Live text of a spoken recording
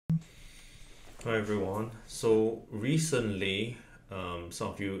Hi everyone. So recently, some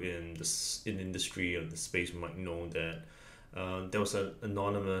of you in the industry or the space might know that there was an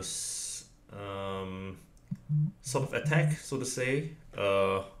anonymous sort of attack, so to say,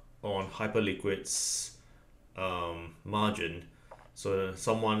 on Hyperliquid's margin. So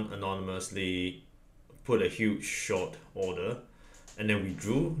someone anonymously put a huge short order and then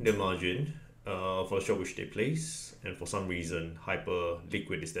withdrew their margin for a short which they placed, and for some reason,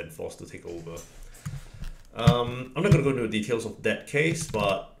 Hyperliquid is then forced to take over. I'm not going to go into the details of that case,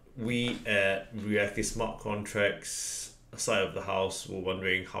 but we at Reactive Smart Contracts side of the house were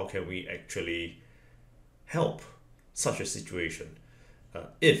wondering how can we actually help such a situation.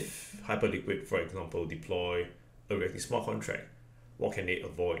 If Hyperliquid, for example, deploy a Reactive Smart Contract, what can they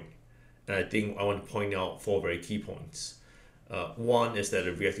avoid? And I think I want to point out four very key points. One is that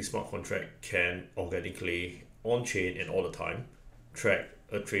a Reactive Smart Contract can organically, on chain and all the time, track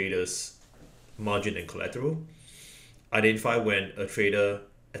a trader's margin and collateral, identify when a trader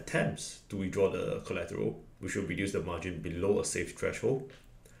attempts to withdraw the collateral, which will reduce the margin below a safe threshold,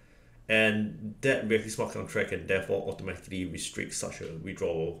 and that Reactive Smart Contract can therefore automatically restrict such a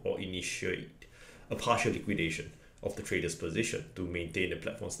withdrawal or initiate a partial liquidation of the trader's position to maintain the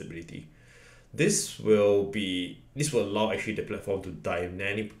platform stability. This will allow actually the platform to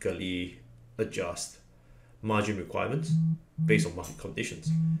dynamically adjust margin requirements based on market conditions.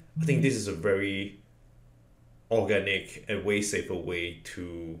 I think this is a very organic and way safer way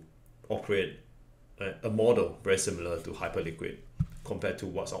to operate a model very similar to Hyperliquid compared to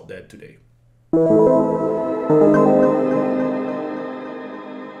what's out there today.